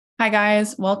Hi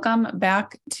guys, welcome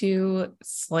back to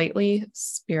Slightly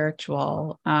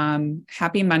Spiritual.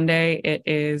 Happy Monday. It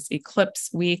is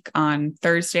Eclipse week on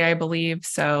Thursday, I believe.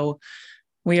 So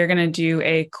we are going to do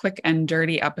a quick and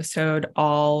dirty episode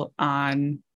all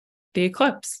on the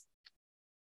eclipse.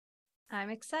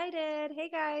 I'm excited. Hey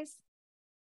guys.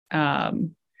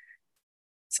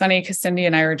 It's funny because Cindy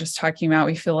and I were just talking about,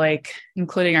 we feel like,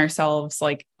 including ourselves,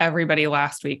 like everybody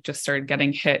last week just started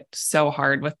getting hit so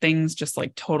hard with things just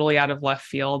like totally out of left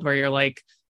field where you're like,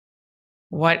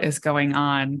 what is going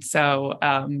on? So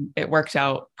it worked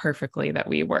out perfectly that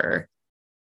we were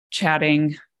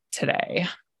chatting today.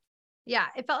 Yeah,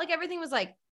 it felt like everything was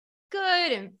like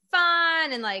good and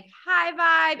fun and like high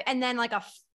vibe. And then like a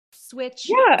switch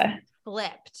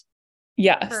flipped.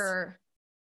 Yes. For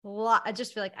a lot. I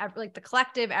just feel like the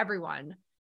collective, everyone.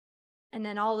 And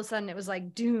then all of a sudden it was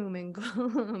like doom and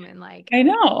gloom and like, I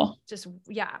know. Just,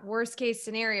 worst case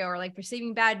scenario, or like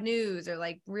receiving bad news, or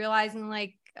like realizing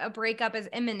like a breakup is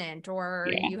imminent, or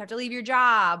you have to leave your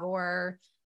job, or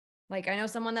like, I know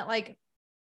someone that like,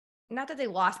 not that they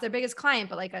lost their biggest client,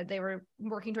 but like they were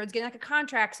working towards getting like a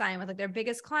contract signed with like their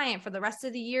biggest client for the rest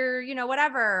of the year,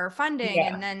 whatever funding.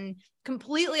 And then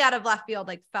completely out of left field,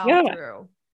 like fell through.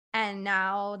 And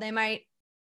now they might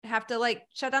have to like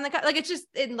shut down like it's just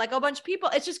in like a bunch of people.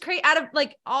 It's just crazy out of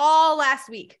like all last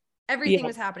week. Everything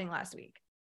was happening last week.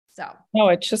 So no,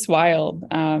 it's just wild.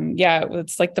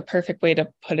 It's like the perfect way to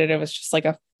put it. It was just like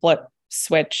a flip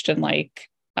switched and like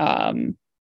the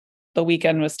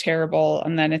weekend was terrible.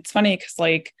 And then it's funny because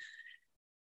like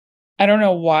I don't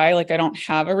know why, like I don't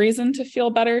have a reason to feel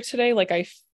better today. Like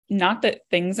not that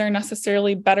things are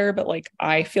necessarily better, but like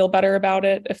I feel better about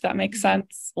it, if that makes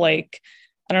sense. Like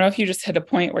I don't know if you just hit a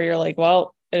point where you're like,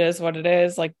 well, it is what it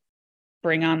is, like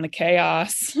bring on the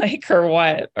chaos, like, or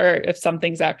what, or if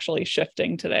something's actually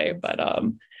shifting today. But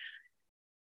I'm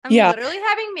literally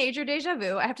having major deja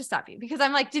vu. I have to stop you because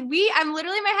I'm like, I'm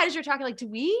literally in my head as you're talking, like, did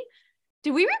we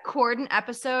record an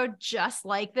episode just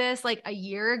like this, like a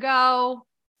year ago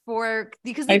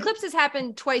because the eclipses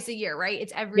happen twice a year, right?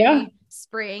 It's every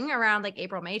spring around like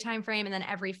April, May timeframe. And then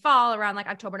every fall around like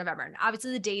October, November. And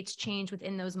obviously the dates change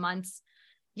within those months,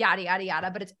 yada, yada, yada,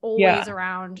 but it's always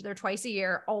around, they're twice a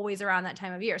year, always around that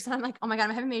time of year. So I'm like, oh my God,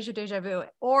 I'm having major deja vu,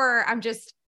 or I'm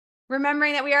just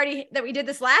remembering that we did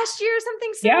this last year or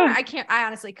something similar. I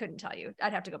honestly couldn't tell you.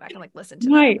 I'd have to go back and like listen to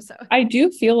that episode. I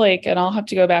do feel like, and I'll have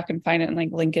to go back and find it and like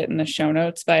link it in the show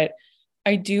notes, but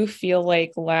I do feel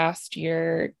like last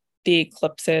year the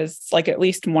eclipses, like at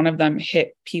least one of them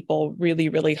hit people really,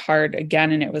 really hard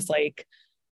again. And it was like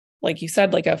you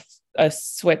said, like a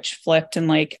switch flipped and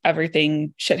like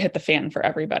everything shit hit the fan for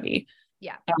everybody.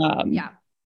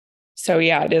 So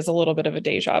it is a little bit of a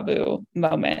deja vu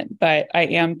moment, but I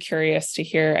am curious to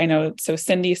hear. I know, so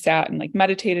Cindy sat and like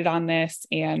meditated on this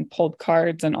and pulled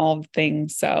cards and all the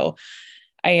things. So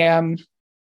I am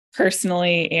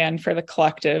personally, and for the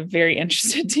collective, very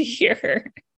interested to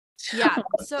hear.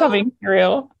 So coming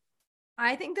through.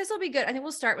 I think this will be good. I think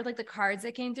we'll start with like the cards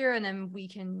that came through, and then we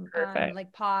can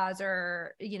like pause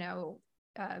or,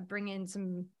 bring in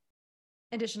some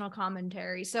additional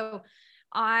commentary. So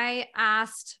I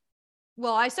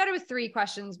started with 3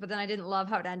 questions, but then I didn't love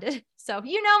how it ended. So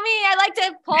you know me, I like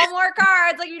to pull more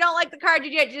cards. Like, you don't like the card you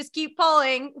get, you just keep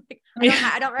pulling.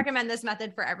 I don't recommend this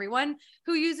method for everyone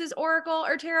who uses Oracle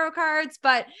or tarot cards,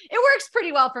 but it works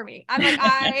pretty well for me. I'm like,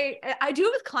 I do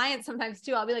it with clients sometimes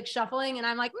too. I'll be like shuffling and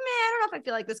I'm like, man, I don't know if I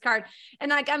feel like this card.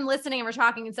 And like, I'm listening and we're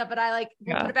talking and stuff, but I like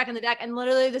will put it back in the deck and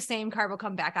literally the same card will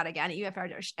come back out again, even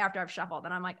after I've shuffled.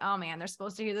 And I'm like, oh man, they're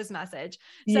supposed to hear this message.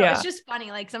 So it's just funny.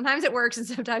 Like sometimes it works and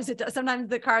sometimes it does. Sometimes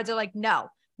the cards are like, no,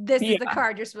 this is the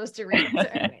card you're supposed to read. So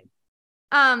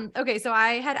anyways. Okay. So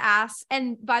I had asked,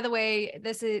 and by the way,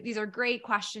 these are great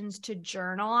questions to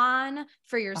journal on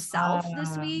for yourself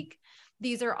this week.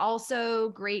 These are also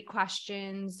great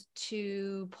questions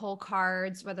to pull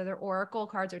cards, whether they're Oracle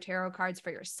cards or tarot cards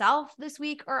for yourself this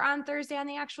week or on Thursday on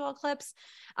the actual eclipse.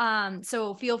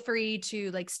 So feel free to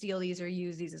like steal these or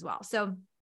use these as well. So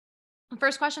the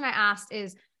first question I asked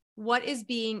is, what is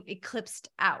being eclipsed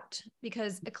out?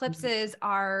 Because eclipses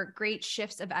are great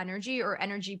shifts of energy or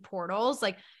energy portals.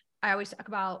 Like we always talk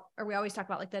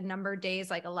about like the number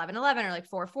days, like 11/11 or like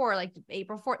 4/4, like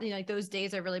April 4th, like those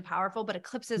days are really powerful, but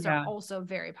eclipses are also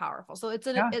very powerful. So it's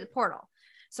a portal.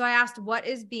 So I asked, what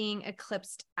is being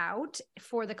eclipsed out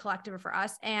for the collective or for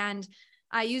us? And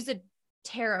I used a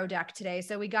tarot deck today.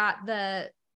 So we got the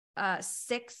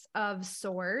 6 of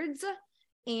Swords.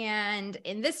 And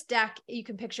in this deck, you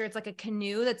can picture it's like a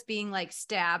canoe that's being like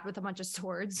stabbed with a bunch of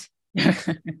swords.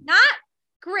 Not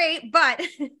great, but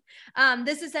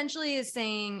this essentially is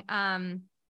saying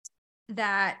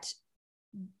that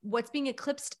what's being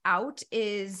eclipsed out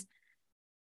is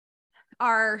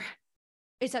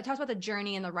it talks about the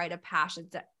journey and the rite of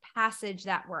passage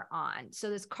that we're on. So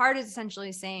this card is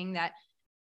essentially saying that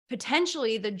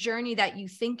potentially the journey that you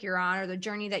think you're on, or the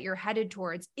journey that you're headed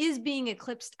towards, is being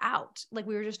eclipsed out. Like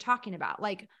we were just talking about,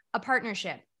 like a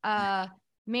partnership, a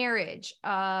marriage,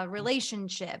 a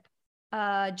relationship,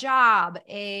 a job,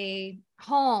 a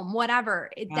home, whatever.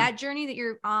 That journey that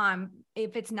you're on,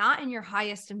 if it's not in your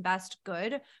highest and best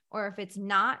good, or if it's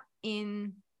not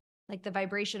in like the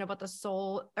vibration of what the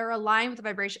soul, or aligned with the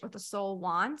vibration of what the soul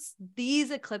wants,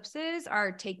 these eclipses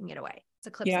are taking it away. It's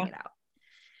eclipsing it out.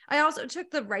 I also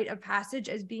took the rite of passage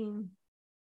as being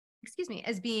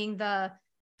the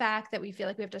fact that we feel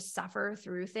like we have to suffer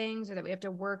through things, or that we have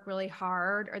to work really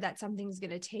hard, or that something's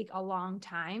going to take a long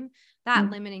time. That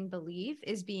limiting belief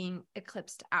is being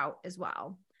eclipsed out as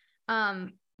well.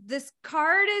 This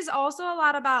card is also a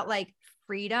lot about like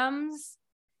freedoms.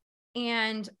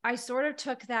 And I sort of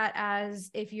took that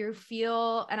as, if you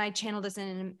feel, and I channeled this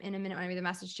in a minute when I read the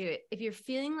message to you, if you're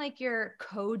feeling like you're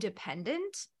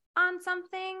codependent on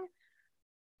something,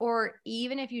 or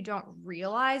even if you don't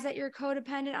realize that you're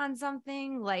codependent on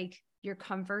something, like your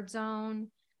comfort zone,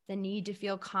 the need to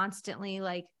feel constantly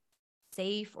like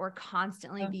safe, or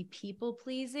constantly be people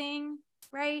pleasing,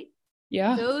 right?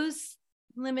 Yeah. Those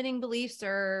limiting beliefs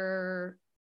or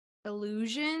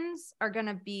illusions are going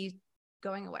to be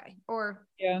going away, or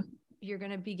you're going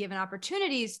to be given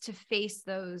opportunities to face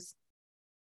those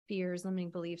fears, limiting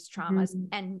beliefs, traumas,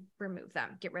 and remove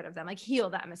them, get rid of them, like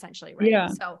heal them essentially. Right. Yeah.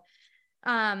 So,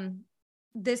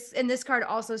 this card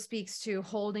also speaks to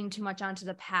holding too much onto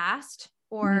the past,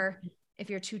 or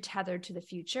if you're too tethered to the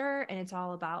future, and it's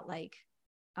all about like,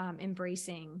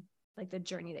 embracing like the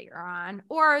journey that you're on,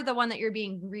 or the one that you're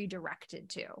being redirected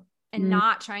to, and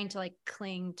not trying to like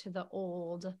cling to the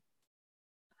old,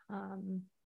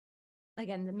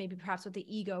 again, maybe perhaps what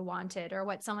the ego wanted, or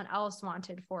what someone else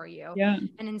wanted for you. Yeah.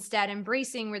 And instead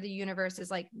embracing where the universe is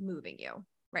like moving you.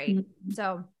 Right.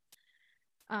 So,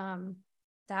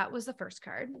 that was the first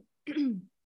card.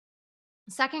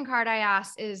 Second card I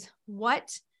asked is,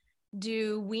 what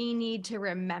do we need to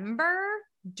remember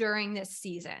during this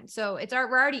season? So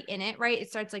we're already in it, right? It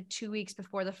starts like 2 weeks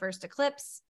before the first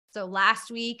eclipse. So last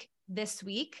week, this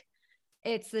week,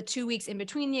 it's the 2 weeks in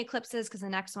between the eclipses, because the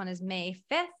next one is May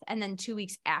 5th, and then 2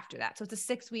 weeks after that. So it's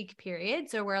a 6-week period.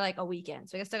 So we're like a weekend.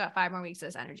 So I still got 5 more weeks of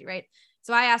this energy, right?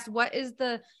 So I asked, what is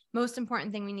the most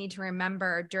important thing we need to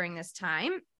remember during this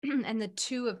time? And the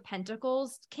 2 of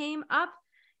Pentacles came up.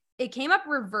 It came up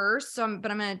reverse.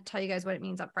 But I'm going to tell you guys what it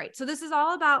means upright. So this is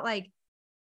all about like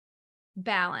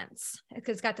balance,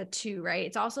 because it's got the 2, right?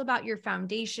 It's also about your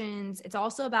foundations. It's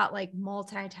also about like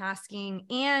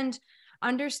multitasking and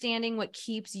understanding what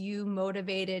keeps you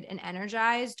motivated and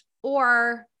energized,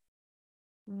 or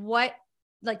what,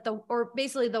 like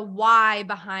basically the why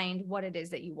behind what it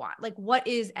is that you want. Like, what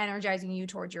is energizing you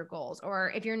towards your goals?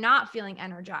 Or if you're not feeling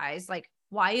energized, like,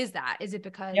 why is that? Is it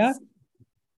because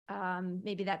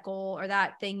maybe that goal or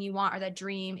that thing you want, or that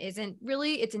dream isn't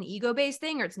really, it's an ego-based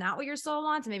thing, or it's not what your soul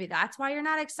wants, and maybe that's why you're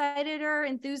not excited or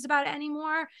enthused about it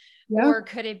anymore? Or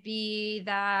could it be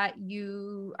that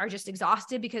you are just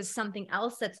exhausted because something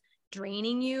else that's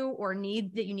draining you, or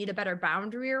that you need a better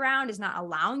boundary around, is not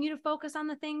allowing you to focus on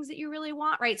the things that you really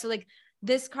want, right? So like,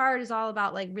 this card is all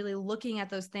about like really looking at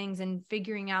those things and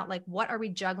figuring out like, what are we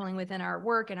juggling within our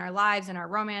work and our lives and our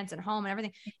romance and home and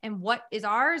everything, and what is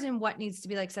ours and what needs to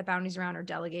be like set boundaries around or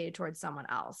delegated towards someone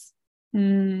else.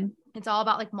 It's all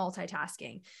about like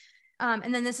multitasking.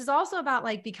 And then this is also about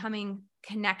like becoming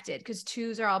connected, because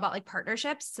 2s are all about like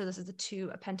partnerships. So this is the 2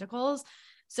 of Pentacles.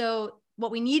 So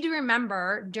what we need to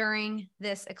remember during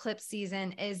this eclipse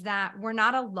season is that we're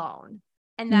not alone,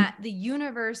 and that the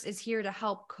universe is here to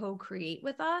help co-create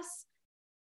with us.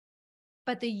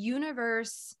 But the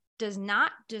universe does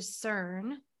not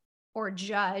discern or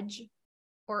judge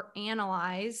or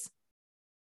analyze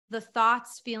the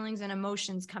thoughts, feelings, and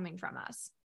emotions coming from us.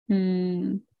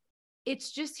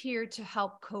 It's just here to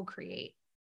help co-create.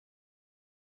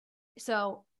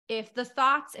 So if the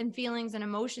thoughts and feelings and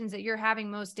emotions that you're having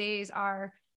most days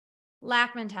are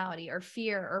lack mentality, or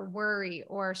fear, or worry,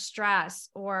 or stress,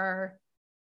 or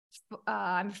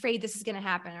I'm afraid this is going to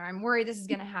happen, or I'm worried this is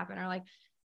going to happen, or like,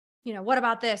 what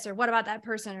about this, or what about that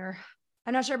person, or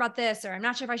I'm not sure about this, or I'm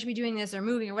not sure if I should be doing this or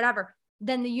moving or whatever,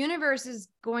 then the universe is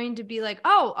going to be like,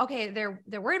 oh, okay, they're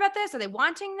worried about this. Are they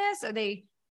wanting this? Are they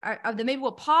maybe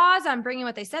we'll pause on bringing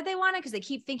what they said they wanted, because they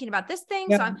keep thinking about this thing.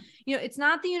 So it's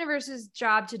not the universe's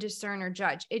job to discern or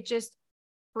judge. It just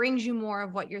brings you more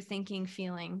of what you're thinking,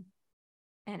 feeling,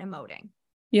 and emoting.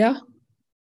 Yeah.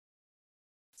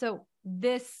 So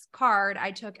this card I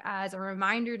took as a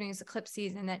reminder during this eclipse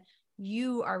season that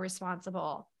you are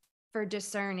responsible for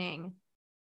discerning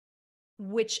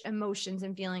which emotions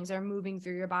and feelings are moving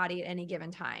through your body at any given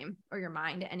time, or your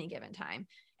mind at any given time.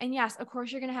 And yes, of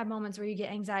course, you're going to have moments where you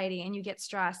get anxiety and you get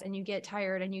stressed and you get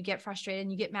tired and you get frustrated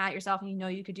and you get mad at yourself and you know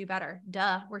you could do better.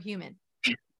 Duh, we're human.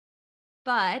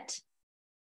 But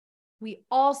we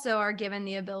also are given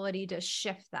the ability to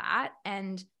shift that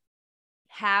and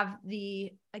have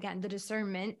the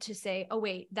discernment to say, oh,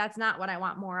 wait, that's not what I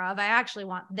want more of. I actually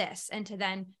want this. And to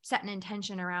then set an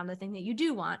intention around the thing that you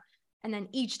do want. And then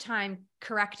each time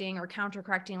correcting or counter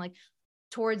correcting, like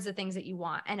towards the things that you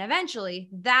want. And eventually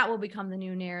that will become the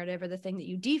new narrative or the thing that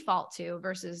you default to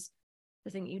versus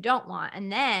the thing that you don't want. And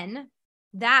then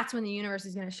that's when the universe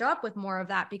is going to show up with more of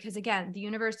that. Because again, the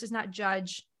universe does not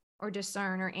judge or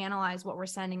discern or analyze what we're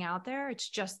sending out there. It's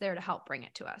just there to help bring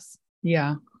it to us.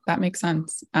 Yeah, that makes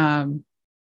sense. And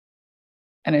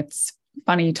it's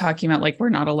funny talking about like, we're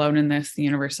not alone in this, the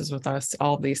universe is with us,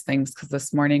 all of these things. Cause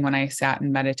this morning when I sat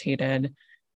and meditated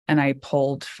and I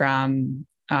pulled from,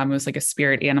 it was like a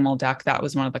spirit animal deck. That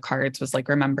was one of the cards, was like,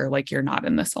 remember, like, you're not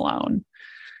in this alone.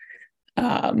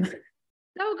 So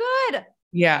good.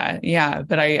 Yeah. Yeah.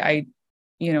 But I,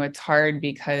 it's hard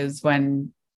because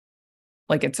when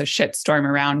like, it's a shit storm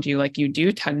around you, like you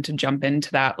do tend to jump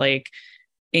into that, like,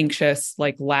 anxious,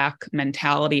 like lack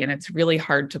mentality. And it's really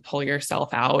hard to pull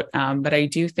yourself out. But I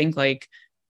do think like,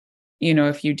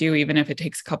 if you do, even if it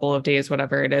takes a couple of days,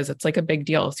 whatever it is, it's like a big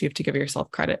deal. So you have to give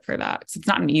yourself credit for that. So it's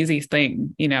not an easy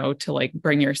thing, to like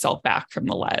bring yourself back from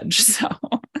the ledge. So.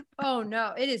 Oh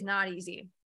no, it is not easy.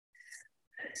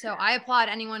 So I applaud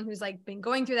anyone who's like been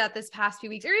going through that this past few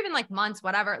weeks or even like months,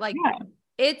 whatever. Like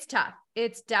It's tough.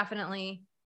 It's definitely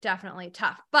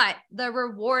tough, but the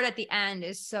reward at the end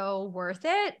is so worth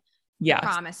it. Yeah. I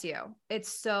promise you, it's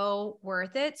so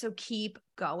worth it. So keep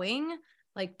going.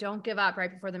 Like, don't give up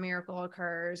right before the miracle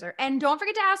occurs, and don't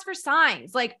forget to ask for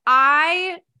signs. Like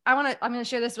I'm going to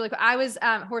share this really quick. I was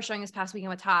horse showing this past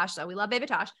weekend with Tosh. So we love baby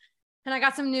Tosh. And I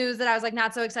got some news that I was like,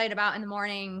 not so excited about in the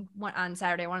morning, on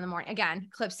Saturday, 1 a.m. again,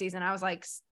 eclipse season. I was like,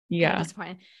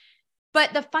 disappointed.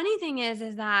 But the funny thing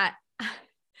is that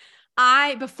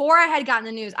before I had gotten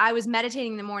the news, I was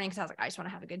meditating in the morning because I was like, I just want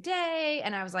to have a good day.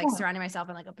 And I was like surrounding myself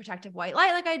in like a protective white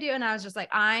light like I do. And I was just like,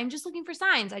 I'm just looking for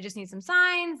signs. I just need some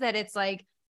signs that it's like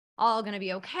all going to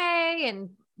be okay.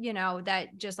 And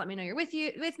that just let me know you're with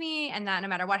me. And that no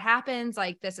matter what happens,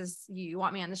 like you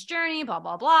want me on this journey, blah,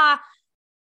 blah, blah.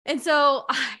 And so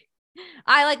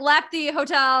I like left the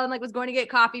hotel and like was going to get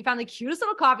coffee, found the cutest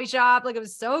little coffee shop. Like it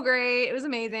was so great. It was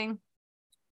amazing.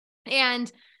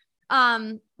 And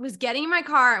was getting in my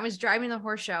car and was driving the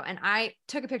horse show, and I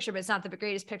took a picture, but it's not the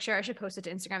greatest picture. I should post it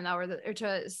to Instagram though, or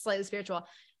to Slightly Spiritual.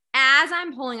 As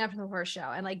I'm pulling up to the horse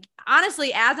show, and like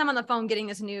honestly, as I'm on the phone getting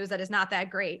this news that is not that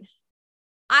great,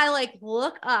 I like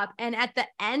look up, and at the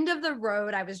end of the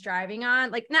road I was driving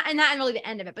on, like not really the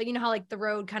end of it, but you know how like the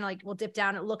road kind of like will dip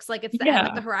down. It looks like it's the end,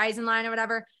 like the horizon line or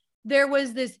whatever. There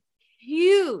was this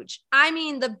huge,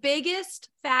 the biggest,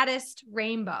 fattest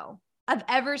rainbow I've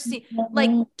ever seen, like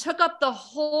took up the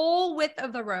whole width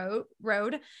of the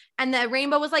road. And the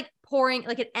rainbow was like pouring,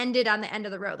 like it ended on the end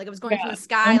of the road. Like it was going from the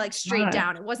sky, like straight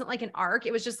down. It wasn't like an arc.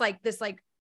 It was just like this, like,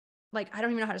 I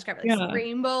don't even know how to describe it. Like this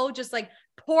rainbow, just like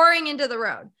pouring into the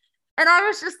road. And I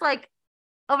was just like,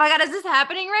 oh my God, is this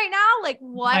happening right now? Like,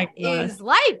 what is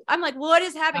life? I'm like, what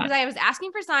is happening? Because I was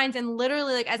asking for signs, and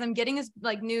literally like, as I'm getting this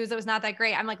like news that was not that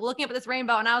great, I'm like looking up at this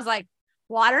rainbow, and I was like,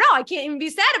 well, I don't know. I can't even be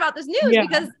sad about this news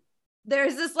because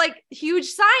there's this like huge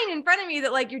sign in front of me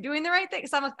that like, you're doing the right thing.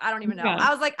 So I don't even know.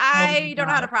 I was like, I don't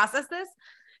know how to process this.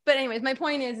 But anyways, my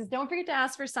point is don't forget to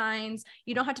ask for signs.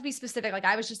 You don't have to be specific. Like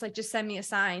I was just like, just send me a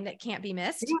sign that can't be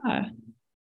missed,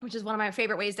 which is one of my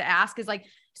favorite ways to ask, is like,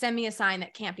 send me a sign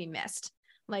that can't be missed.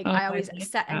 Like I always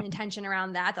set an intention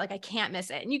around that, like I can't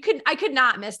miss it. And I could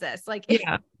not miss this. Like,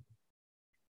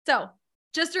 so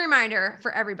just a reminder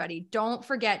for everybody, don't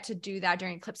forget to do that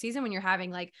during eclipse season when you're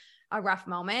having like a rough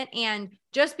moment. And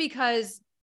just because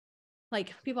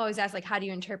like people always ask, like, how do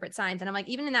you interpret signs? And I'm like,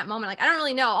 even in that moment, like, I don't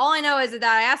really know. All I know is that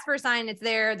I asked for a sign. It's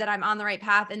there, that I'm on the right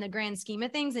path in the grand scheme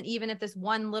of things. And even if this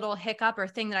one little hiccup or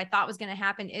thing that I thought was going to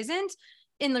happen isn't,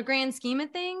 in the grand scheme of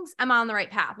things, I'm on the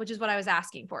right path, which is what I was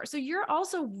asking for. So you're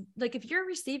also like, if you're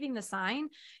receiving the sign,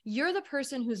 you're the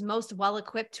person who's most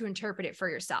well-equipped to interpret it for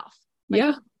yourself.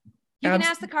 Like, you can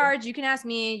ask the cards, you can ask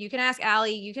me, you can ask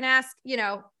Allie, you can ask, you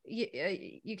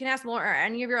can ask more, or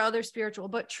any of your other spiritual,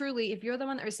 but truly, if you're the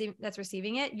one that's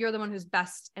receiving it, you're the one who's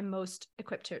best and most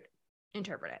equipped to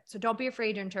interpret it. So don't be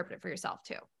afraid to interpret it for yourself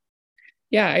too.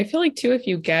 Yeah. I feel like too, if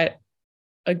you get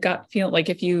a gut feel. Like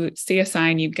if you see a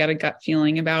sign, you get a gut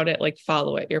feeling about it, like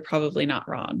follow it. You're probably not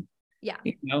wrong. Yeah.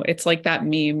 You know, it's like that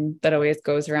meme that always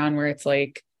goes around where it's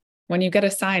like, when you get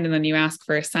a sign and then you ask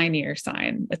for a signier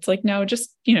sign, it's like, no,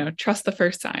 just, you know, trust the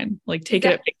first sign, like take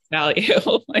it at face value.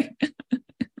 Like the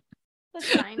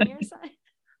signier sign.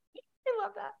 I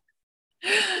love that.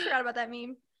 I forgot about that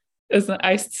meme.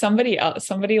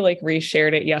 Somebody like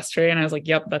reshared it yesterday and I was like,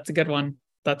 yep, that's a good one.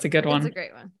 That's a good one. It's a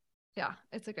great one. Yeah,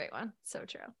 it's a great one. So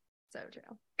true. So true.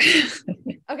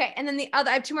 Okay. And then I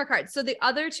have two more cards. So the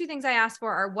other two things I asked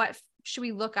for are what should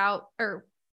we look out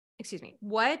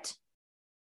what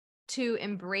to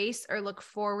embrace or look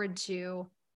forward to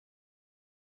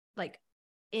like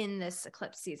in this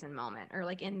eclipse season moment or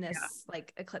like in this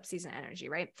like eclipse season energy.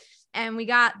 Right. And we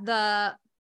got the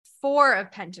 4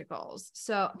 of Pentacles.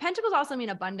 So Pentacles also mean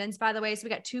abundance, by the way. So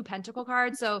we got 2 Pentacle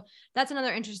cards. So that's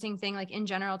another interesting thing. Like in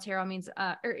general, tarot means,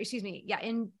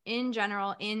 in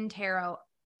general, in tarot,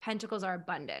 Pentacles are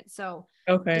abundant. So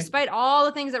despite all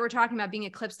the things that we're talking about being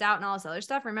eclipsed out and all this other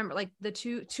stuff, remember like the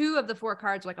two of the 4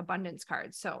 cards are like abundance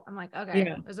cards. So I'm like,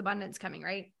 okay, there's abundance coming,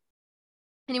 right?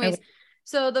 Anyways,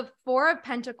 so the 4 of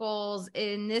Pentacles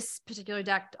in this particular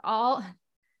deck all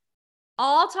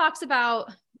talks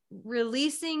about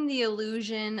releasing the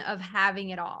illusion of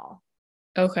having it all.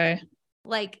 Okay.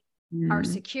 Like our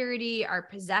security, our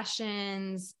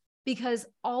possessions, because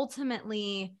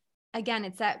ultimately, again,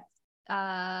 it's that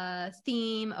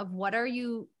theme of what are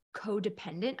you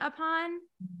codependent upon?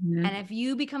 And if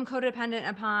you become codependent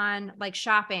upon like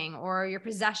shopping or your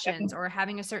possessions or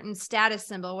having a certain status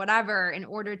symbol, whatever, in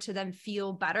order to then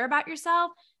feel better about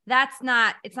yourself, it's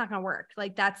not going to work.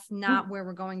 Like that's not where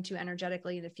we're going to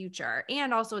energetically in the future.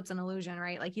 And also it's an illusion,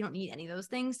 right? Like you don't need any of those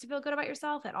things to feel good about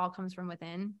yourself. It all comes from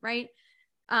within. Right.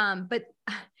 But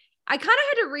I kind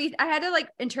of I had to like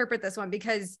interpret this one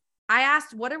because I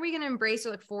asked, what are we going to embrace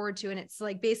or look forward to? And it's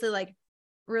like, basically like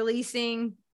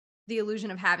releasing the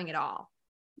illusion of having it all.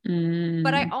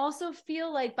 But I also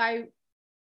feel like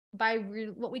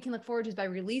what we can look forward to is by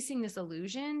releasing this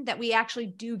illusion that we actually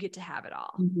do get to have it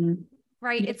all.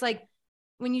 Right. It's like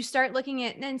when you start looking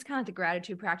at, and it's kind of like the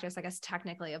gratitude practice, I guess,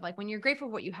 technically, of like, when you're grateful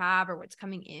for what you have or what's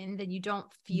coming in, then you don't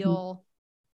feel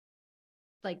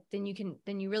like, then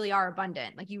you really are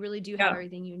abundant. Like you really do have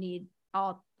everything you need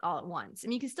all at once. I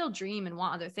mean, you can still dream and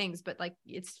want other things, but like,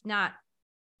 it's not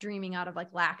dreaming out of like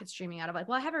lack. It's dreaming out of like,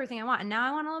 well, I have everything I want and now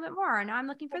I want a little bit more. And now I'm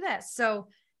looking for this. So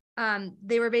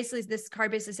this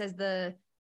card basically says the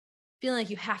feeling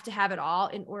like you have to have it all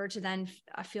in order to then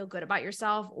feel good about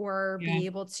yourself or be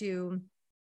able to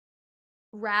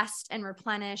rest and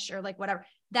replenish or like whatever.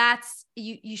 That's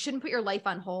you shouldn't put your life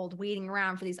on hold waiting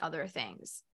around for these other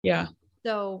things. Yeah.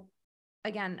 So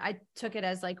again, I took it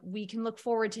as like, we can look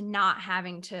forward to not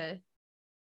having to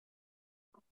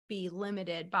be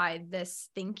limited by this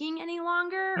thinking any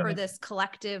longer or this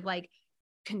collective, like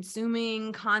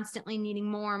consuming, constantly needing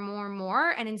more and more and more.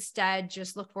 And instead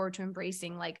just look forward to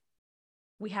embracing like,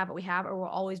 we have what we have, or we'll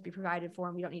always be provided for,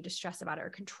 and we don't need to stress about it or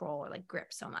control or like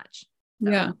grip so much. So,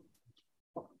 yeah,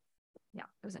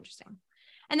 it was interesting.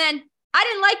 And then I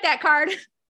didn't like that card.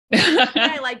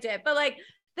 I liked it, but like,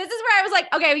 this is where I was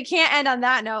like, okay, we can't end on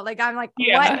that note. Like, I'm like,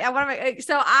 what?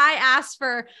 So I asked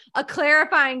for a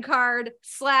clarifying card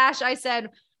 / I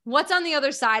said, what's on the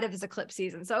other side of this eclipse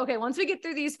season? So, okay, once we get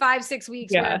through these 5-6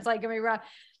 weeks where it's like going to be rough.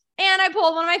 And I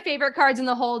pulled one of my favorite cards in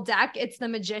the whole deck. It's the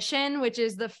Magician, which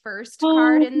is the first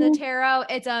card in the tarot.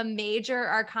 It's a major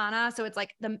arcana. So it's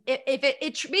like it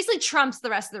basically trumps the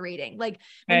rest of the reading. Like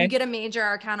when you get a major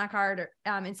arcana card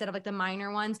instead of like the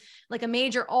minor ones, like a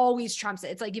major always trumps it.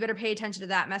 It's like, you better pay attention to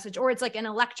that message, or it's like an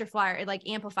electrifier. It like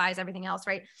amplifies everything else,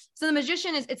 right? So the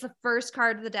Magician it's the first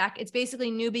card of the deck. It's basically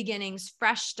new beginnings,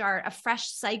 fresh start, a fresh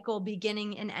cycle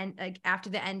beginning and end, like after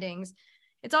the endings.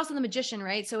 It's also the Magician,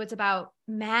 right? So it's about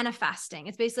manifesting.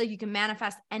 It's basically, you can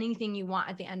manifest anything you want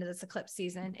at the end of this eclipse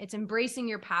season. It's embracing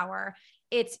your power.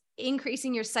 It's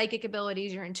increasing your psychic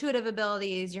abilities, your intuitive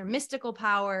abilities, your mystical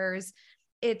powers.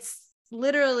 It's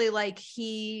literally like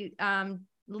he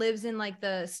lives in like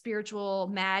the spiritual,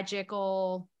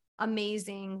 magical,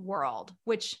 amazing world,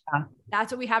 which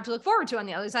that's what we have to look forward to on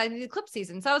the other side of the eclipse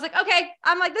season. So I was like, okay,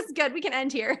 I'm like, this is good. We can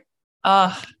end here.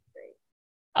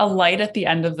 A light at the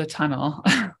end of the tunnel.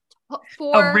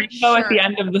 A rainbow at the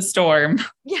end of the storm.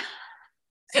 Yeah,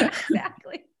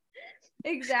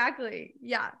 exactly.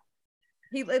 Yeah.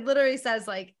 It literally says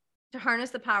like, to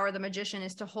harness the power of the Magician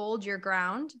is to hold your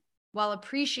ground while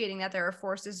appreciating that there are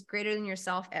forces greater than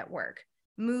yourself at work.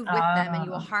 Move with them and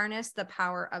you will harness the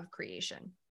power of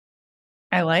creation.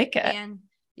 I like it. And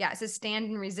it says stand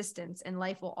in resistance and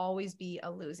life will always be a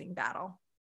losing battle.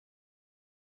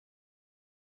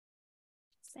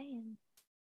 saying.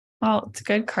 Well, it's a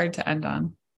good card to end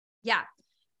on. Yeah.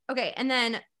 Okay. And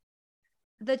then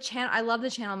the channel, I love the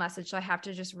channel message. So I have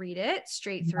to just read it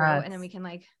straight through and then we can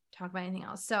like talk about anything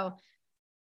else. So,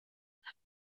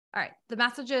 all right. The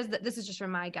messages that this is just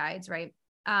from my guides, right?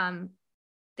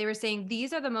 They were saying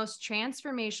these are the most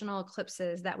transformational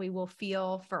eclipses that we will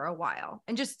feel for a while.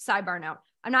 And just sidebar note,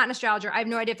 I'm not an astrologer. I have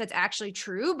no idea if that's actually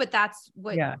true, but that's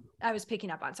what I was picking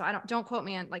up on. So don't quote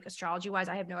me on like astrology wise.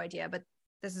 I have no idea, but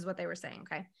this is what they were saying.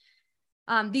 Okay.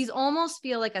 These almost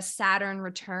feel like a Saturn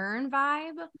return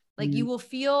vibe. Like you will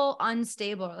feel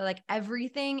unstable, like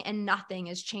everything and nothing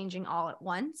is changing all at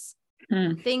once.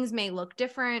 Things may look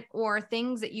different, or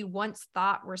things that you once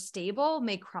thought were stable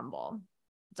may crumble.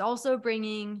 It's also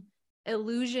bringing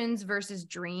illusions versus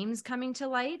dreams coming to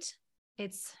light.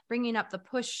 It's bringing up the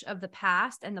push of the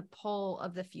past and the pull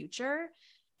of the future,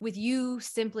 with you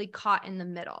simply caught in the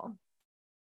middle.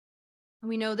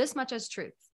 We know this much as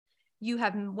truth. You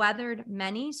have weathered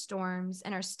many storms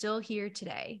and are still here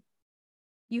today.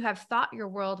 You have thought your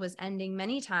world was ending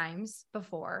many times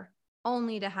before,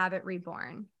 only to have it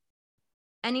reborn.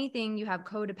 Anything you have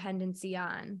codependency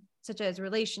on, such as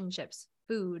relationships,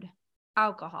 food,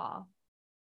 alcohol,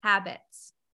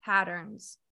 habits,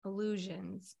 patterns,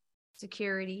 illusions,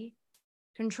 security,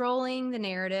 controlling the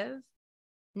narrative,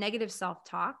 negative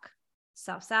self-talk,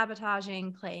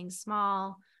 self-sabotaging, playing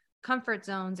small, comfort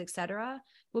zones, etc.,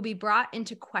 will be brought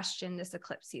into question this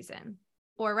eclipse season,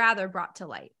 or rather brought to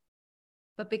light.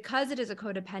 But because it is a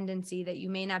codependency that you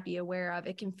may not be aware of,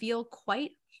 it can feel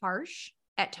quite harsh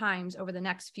at times over the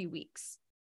next few weeks.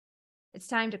 It's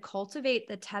time to cultivate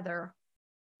the tether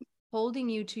holding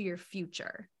you to your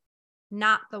future,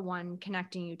 not the one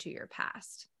connecting you to your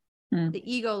past. The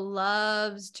ego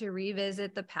loves to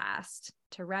revisit the past,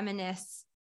 to reminisce,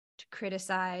 to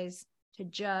criticize, to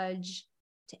judge,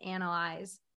 to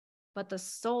analyze. But the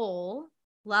soul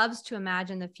loves to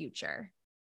imagine the future,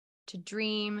 to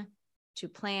dream, to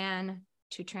plan,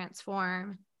 to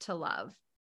transform, to love.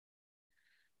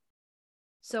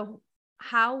 So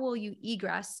how will you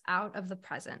egress out of the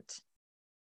present?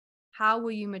 How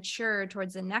will you mature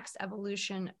towards the next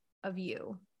evolution of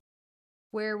you?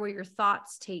 Where will your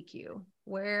thoughts take you?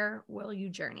 Where will you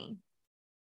journey?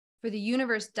 For the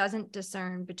universe doesn't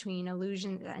discern between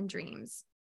illusions and dreams.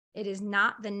 It is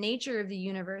not the nature of the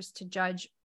universe to judge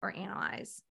or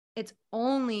analyze. It's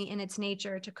only in its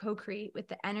nature to co-create with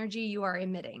the energy you are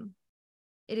emitting.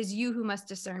 It is you who must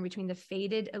discern between the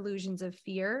faded illusions of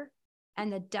fear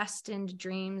and the destined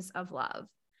dreams of love.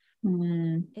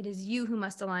 It is you who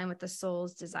must align with the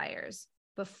soul's desires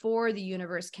before the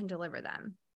universe can deliver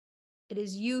them. It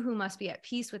is you who must be at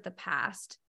peace with the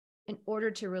past in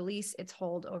order to release its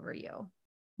hold over you.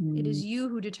 It is you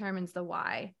who determines the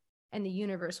why, and the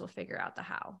universe will figure out the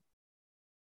how.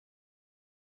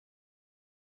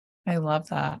 I love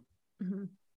that.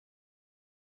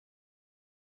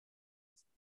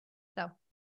 So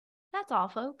that's all,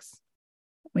 folks.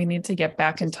 We need to get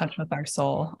back in touch with our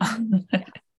soul.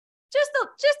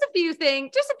 Just a few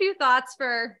things, just a few thoughts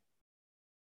for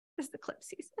this eclipse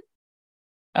season.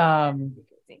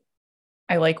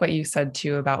 I like what you said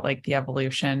too about like the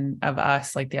evolution of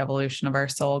us, like the evolution of our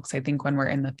soul. Because I think when we're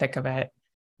in the thick of it,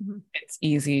 it's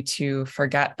easy to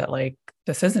forget that like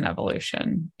this is an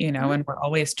evolution, you know, and we're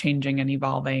always changing and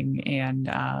evolving.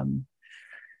 And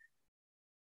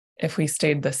if we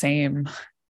stayed the same,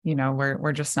 you know,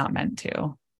 we're just not meant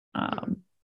to.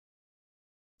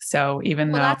 So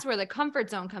even though that's where the comfort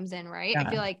zone comes in, right? I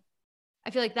feel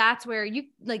like that's where you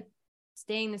like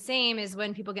staying the same is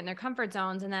when people get in their comfort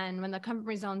zones. And then when the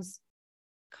comfort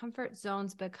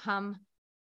zones become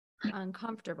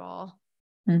uncomfortable,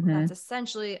 that's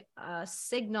essentially a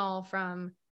signal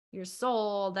from your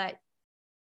soul that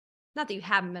not that you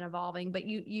haven't been evolving, but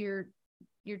you're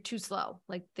too slow.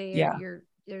 Like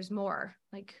there's more,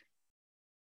 like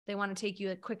they want to take you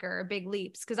like quicker or big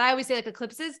leaps. Cause I always say like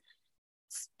eclipses,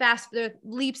 the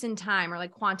leaps in time are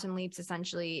like quantum leaps,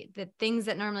 essentially. The things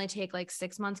that normally take like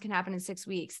 6 months can happen in 6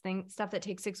 weeks. Stuff that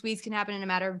takes 6 weeks can happen in a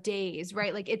matter of days,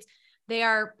 right? Like they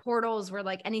are portals where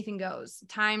like anything goes.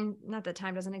 Time, not that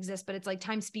time doesn't exist, but it's like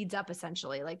time speeds up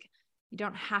essentially. Like you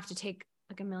don't have to take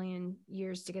like a million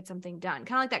years to get something done.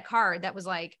 Kind of like that card that was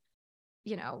like,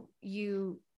 you know,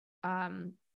 you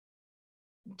don't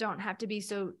have to be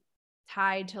so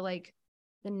tied to like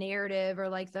the narrative or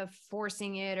like the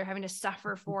forcing it or having to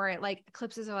suffer for it. Like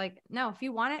eclipses are like, no, if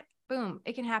you want it, boom,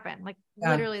 it can happen. Like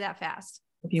literally that fast.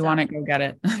 If you want it, go get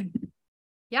it.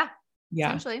 Yeah.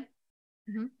 Essentially.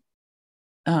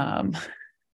 Yeah,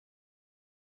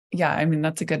 I mean,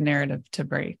 that's a good narrative to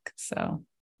break. So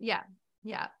yeah.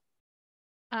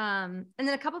 And then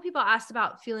a couple people asked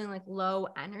about feeling like low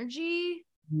energy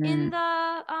in in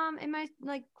my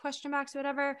like question box or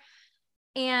whatever,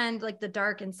 and like the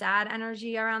dark and sad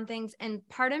energy around things. And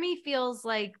part of me feels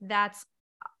like that's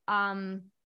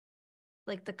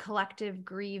like the collective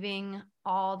grieving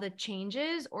all the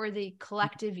changes, or the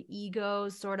collective ego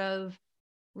sort of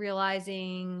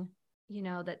realizing,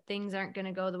 that things aren't going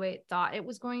to go the way it thought it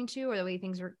was going to, or the way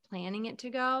things were planning it to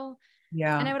go.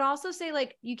 Yeah. And I would also say,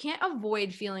 like, you can't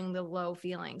avoid feeling the low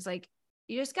feelings. Like,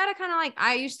 you just got to kind of like,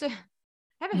 I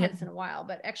haven't had this in a while,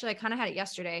 but actually I kind of had it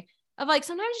yesterday, of like,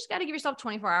 sometimes you just got to give yourself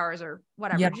 24 hours or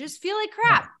whatever. Just feel like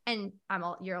crap. And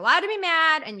you're allowed to be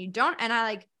mad, and don't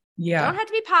have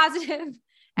to be positive,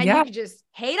 and you can just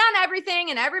hate on everything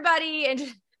and everybody. And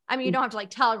just, you don't have to like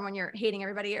tell everyone you're hating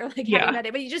everybody or like having a bad day,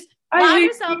 but you just allow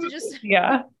yourself to just,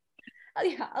 allow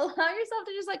yourself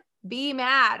to just like be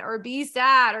mad or be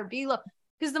sad or be low.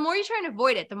 Because the more you try and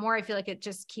avoid it, the more I feel like it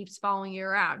just keeps following you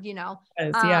around,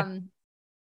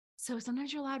 So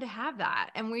sometimes you're allowed to have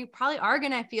that. And we probably are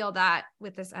going to feel that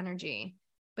with this energy.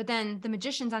 But then the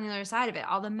magician's on the other side of it,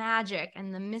 all the magic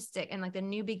and the mystic and like the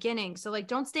new beginning. So like,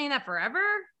 don't stay in that forever.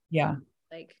 Yeah.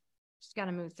 Like, just got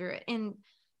to move through it. And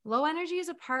low energy is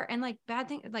a part, and like bad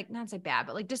things, like not say bad,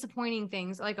 but like disappointing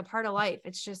things, like a part of life.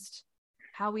 It's just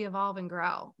how we evolve and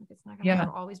grow. It's not going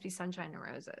to always be sunshine and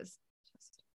roses.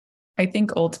 I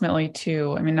think ultimately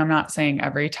too, I mean, I'm not saying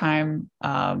every time,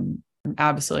 I'm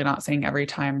absolutely not saying every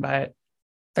time, but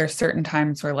there's certain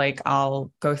times where like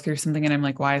I'll go through something and I'm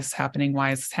like, why is this happening?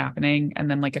 Why is this happening? And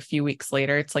then like a few weeks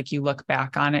later, it's like you look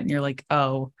back on it and you're like,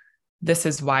 oh, this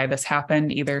is why this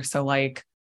happened. Either so like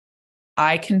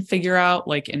I can figure out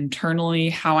like internally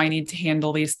how I need to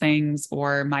handle these things,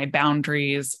 or my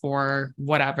boundaries, or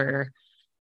whatever.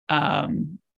 Or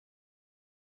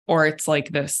it's like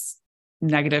this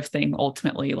negative thing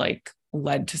ultimately like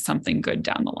led to something good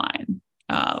down the line.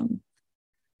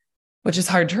 Which is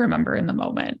hard to remember in the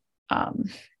moment.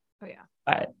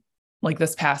 But like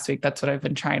this past week, that's what I've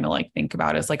been trying to like think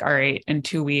about, is like, all right, in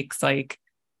 2 weeks, like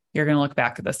you're going to look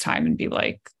back at this time and be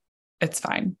like, it's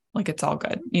fine. Like, it's all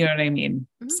good. You know what I mean?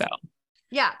 Mm-hmm. So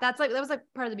yeah, that was like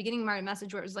part of the beginning of my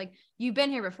message, where it was like, you've been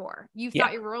here before. You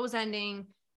thought your world was ending.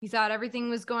 You thought everything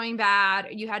was going bad.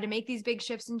 You had to make these big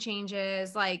shifts and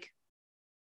changes. Like,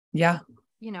 and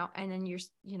then you're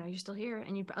still here.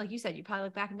 And you, like you said, you probably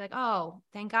look back and be like, oh,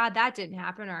 thank God that didn't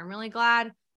happen. Or I'm really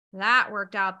glad that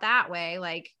worked out that way.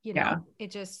 Like, it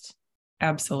just.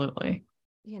 Absolutely.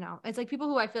 It's like people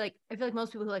who I feel like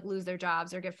most people who like lose their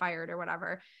jobs or get fired or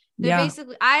whatever. They're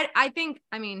basically, I think,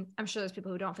 I'm sure there's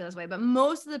people who don't feel this way, but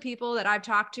most of the people that I've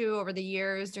talked to over the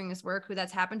years doing this work, who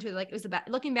that's happened to, like, it was the best,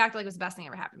 looking back, like, it was the best thing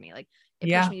ever happened to me. Like,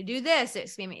 it pushed me to do this.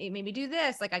 It made me do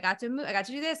this. Like, I got to move, I got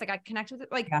to do this. Like, I connect with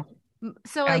it. Like,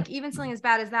 so like, even something as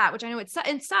bad as that, which I know it sucks.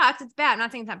 It's bad. I'm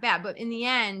not saying it's not bad, but in the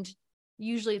end,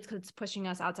 usually it's because it's pushing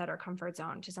us outside our comfort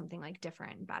zone to something like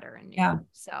different and better and new. Yeah.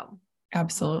 So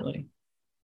absolutely.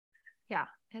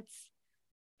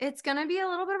 It's going to be a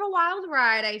little bit of a wild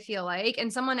ride, I feel like.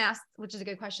 And someone asked, which is a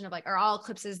good question, of like, are all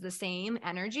eclipses the same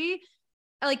energy?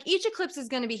 Like, each eclipse is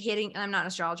going to be hitting, and I'm not an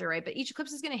astrologer, right? But each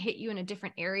eclipse is going to hit you in a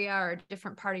different area or a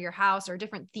different part of your house or a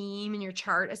different theme in your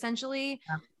chart, essentially.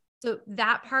 Yeah. So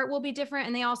that part will be different.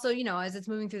 And they also, as it's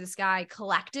moving through the sky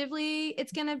collectively,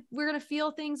 we're going to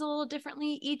feel things a little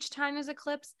differently each time there's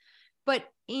eclipse. But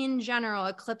in general,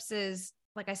 eclipses,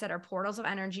 like I said, are portals of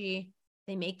energy.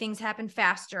 They make things happen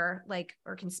faster,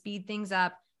 or can speed things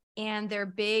up. And they're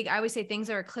big. I always say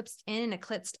things are eclipsed in and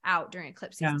eclipsed out during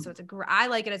eclipse season. Yeah. So I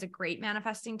like it as a great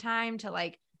manifesting time to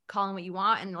like call in what you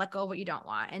want and let go of what you don't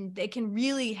want. And it can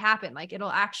really happen. Like,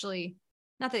 it'll actually,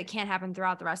 not that it can't happen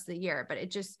throughout the rest of the year, but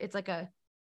it's like a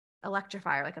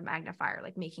electrifier, like a magnifier,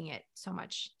 like making it so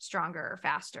much stronger or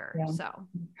faster. Yeah. So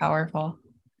powerful.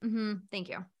 Mm-hmm. Thank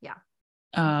you. Yeah.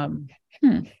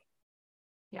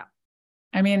 Yeah.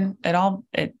 I mean,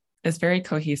 it is very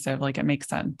cohesive. Like, it makes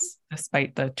sense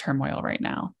despite the turmoil right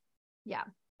now. Yeah.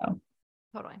 So,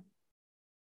 totally.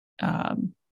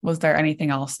 Was there anything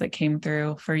else that came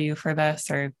through for you for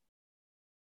this, or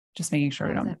just making sure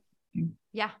we don't?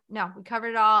 Yeah, no, we covered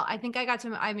it all. I think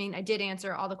I did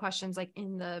answer all the questions like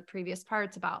in the previous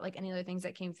parts about like any other things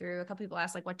that came through. A couple people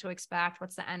asked like what to expect,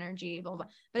 what's the energy, blah, blah,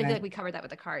 blah. But I feel like we covered that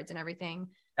with the cards and everything.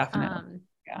 Definitely.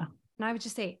 Yeah. And I would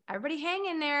just say, everybody hang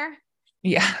in there.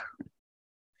 Yeah.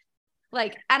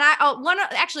 Like, and one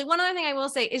other thing I will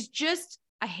say is just,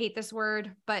 I hate this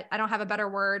word, but I don't have a better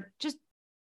word. Just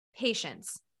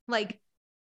patience. Like,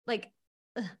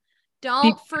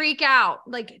 don't freak out.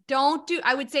 Like,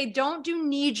 I would say don't do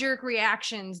knee-jerk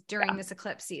reactions during this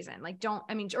eclipse season. Like,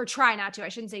 or try not to. I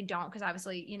shouldn't say don't, because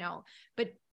obviously, but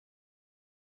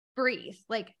breathe,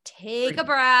 like take a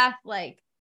breath, like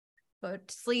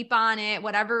put sleep on it,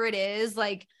 whatever it is,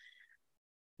 like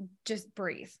just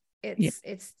breathe.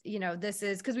 It's, you know, this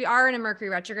is because we are in a Mercury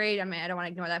retrograde. I mean, I don't want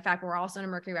to ignore that fact. We're also in a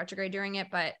Mercury retrograde during it,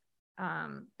 but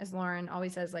as Lauren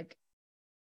always says, like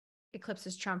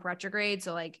eclipses trump retrograde.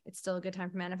 So like, it's still a good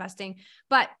time for manifesting,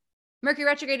 but Mercury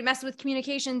retrograde messes with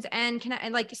communications and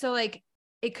like, so like,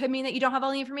 it could mean that you don't have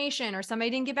all the information or somebody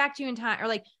didn't get back to you in time, or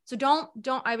like, so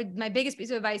my biggest piece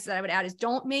of advice that I would add is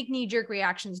don't make knee-jerk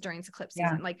reactions during this eclipse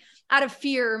season, like out of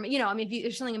fear, you know, I mean, if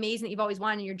there's something amazing that you've always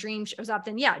wanted in your dream shows up,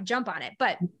 then yeah, jump on it.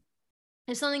 But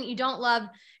if something you don't love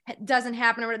doesn't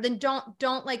happen, or then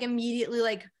don't like immediately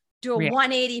like do a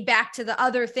 180 back to the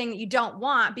other thing that you don't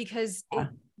want, because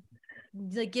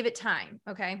like give it time.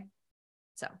 Okay.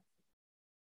 So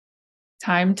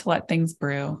time to let things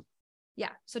brew. Yeah.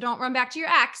 So don't run back to your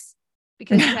ex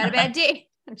because you had a bad day.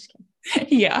 I'm just kidding.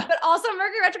 Yeah. But also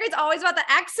Mercury retrograde is always about the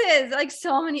exes. Like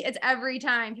so many, it's every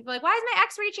time. People are like, why is my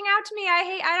ex reaching out to me?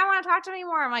 I don't want to talk to him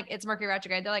anymore. I'm like, it's Mercury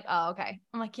retrograde. They're like, oh, okay.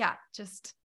 I'm like, yeah,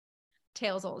 just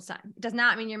tails all the time. It does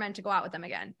not mean you're meant to go out with them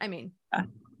again. I mean,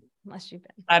 unless you've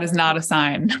been. That is not a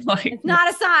sign. Like, it's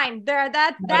not a sign.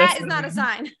 That is not a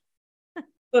sign.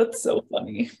 That's so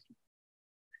funny.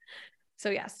 So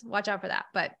yes, watch out for that.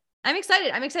 But I'm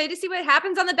excited. I'm excited to see what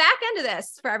happens on the back end of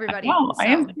this for everybody. I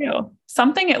am too.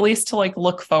 Something at least to like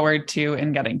look forward to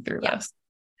in getting through this.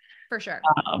 For sure.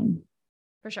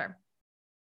 For sure.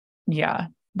 Yeah.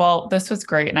 Well, this was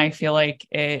great. And I feel like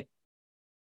it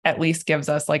at least gives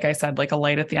us, like I said, like a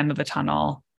light at the end of the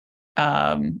tunnel.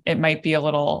 It might be a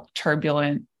little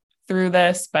turbulent through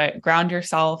this, but ground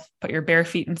yourself, put your bare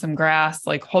feet in some grass,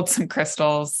 like hold some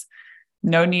crystals,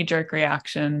 no knee-jerk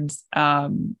reactions.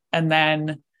 And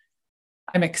then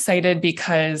I'm excited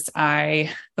because the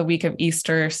week of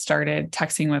Easter started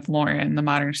texting with Lauren, the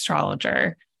modern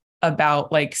astrologer,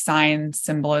 about like signs,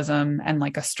 symbolism, and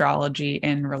like astrology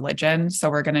in religion. So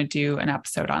we're going to do an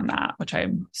episode on that, which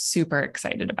I'm super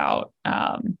excited about.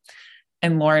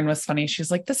 And Lauren was funny.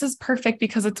 She's like, this is perfect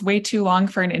because it's way too long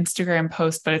for an Instagram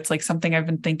post, but it's like something I've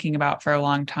been thinking about for a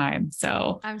long time.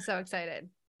 So I'm so excited.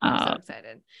 I'm so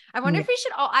excited. I wonder if we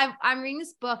should I'm reading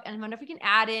this book and I wonder if we can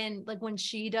add in, like when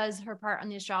she does her part on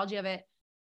the astrology of it,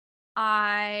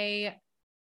 oh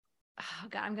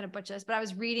God, I'm going to butcher this, but I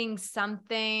was reading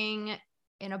something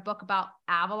in a book about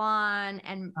Avalon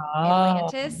and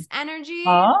Atlantis energy.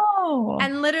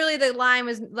 And literally the line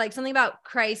was like something about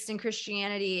Christ and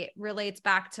Christianity relates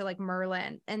back to like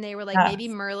Merlin. And they were like, maybe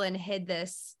Merlin hid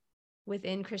this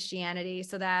within Christianity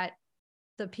so that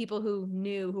the people who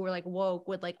were like woke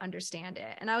would like understand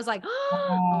it. And I was like,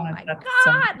 oh my God.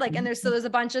 So like, and there's a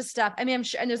bunch of stuff. I mean, I'm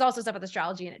sure, and there's also stuff with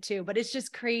astrology in it too, but it's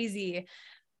just crazy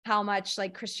how much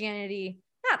like Christianity,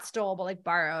 not stole, but like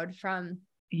borrowed from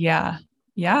the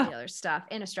other stuff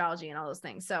in astrology and all those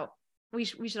things. So we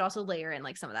should also layer in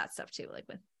like some of that stuff too, like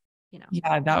with, you know.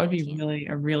 Yeah, that would be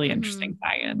a really interesting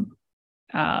tie-in.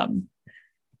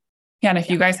 And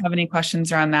if you guys have any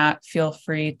questions around that, feel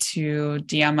free to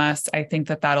DM us. I think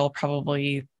that'll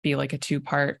probably be like a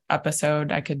 2-part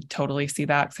episode. I could totally see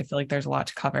that because I feel like there's a lot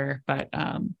to cover, but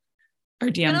our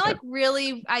DMs like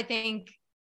really, I think,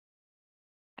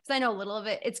 because I know a little of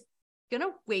it, it's gonna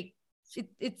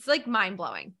it's like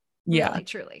mind-blowing. Really,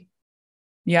 truly.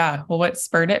 Yeah. Well, what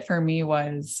spurred it for me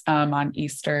was on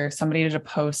Easter, somebody did a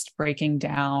post breaking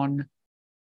down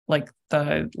like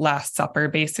the Last Supper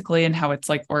basically, and how it's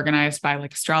like organized by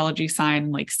like astrology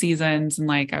sign, like seasons. And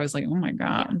like, I was like, oh my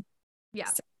God. Yeah.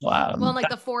 So, well, like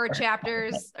the 4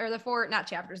 chapters or the 4, not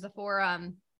chapters, the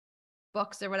 4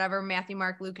 books or whatever, Matthew,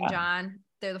 Mark, Luke, and John,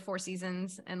 they're the 4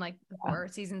 seasons. And like the 4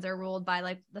 seasons are ruled by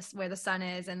like where the sun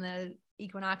is and the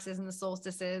equinoxes and the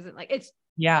solstices. And like, it's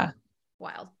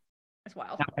wild. It's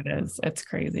wild. Yeah, it is. It's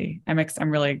crazy. I'm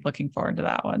really looking forward to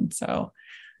that one. So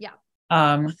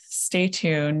stay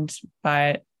tuned.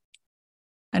 But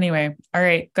anyway, all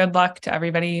right. Good luck to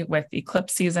everybody with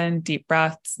eclipse season, deep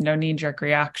breaths, no knee-jerk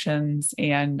reactions.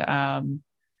 And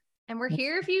we're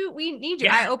here if we need you.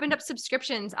 I opened up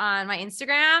subscriptions on my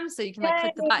Instagram. So you can like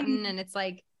click the button and it's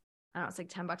like, I don't know, it's like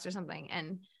 $10 or something.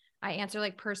 And I answer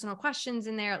like personal questions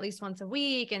in there at least once a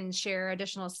week and share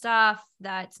additional stuff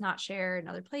that's not shared in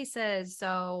other places.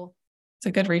 So it's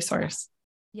a good resource.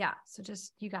 Yeah. So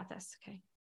you got this. Okay.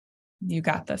 You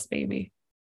got this, baby.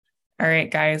 All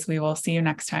right, guys, we will see you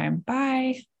next time.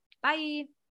 Bye. Bye.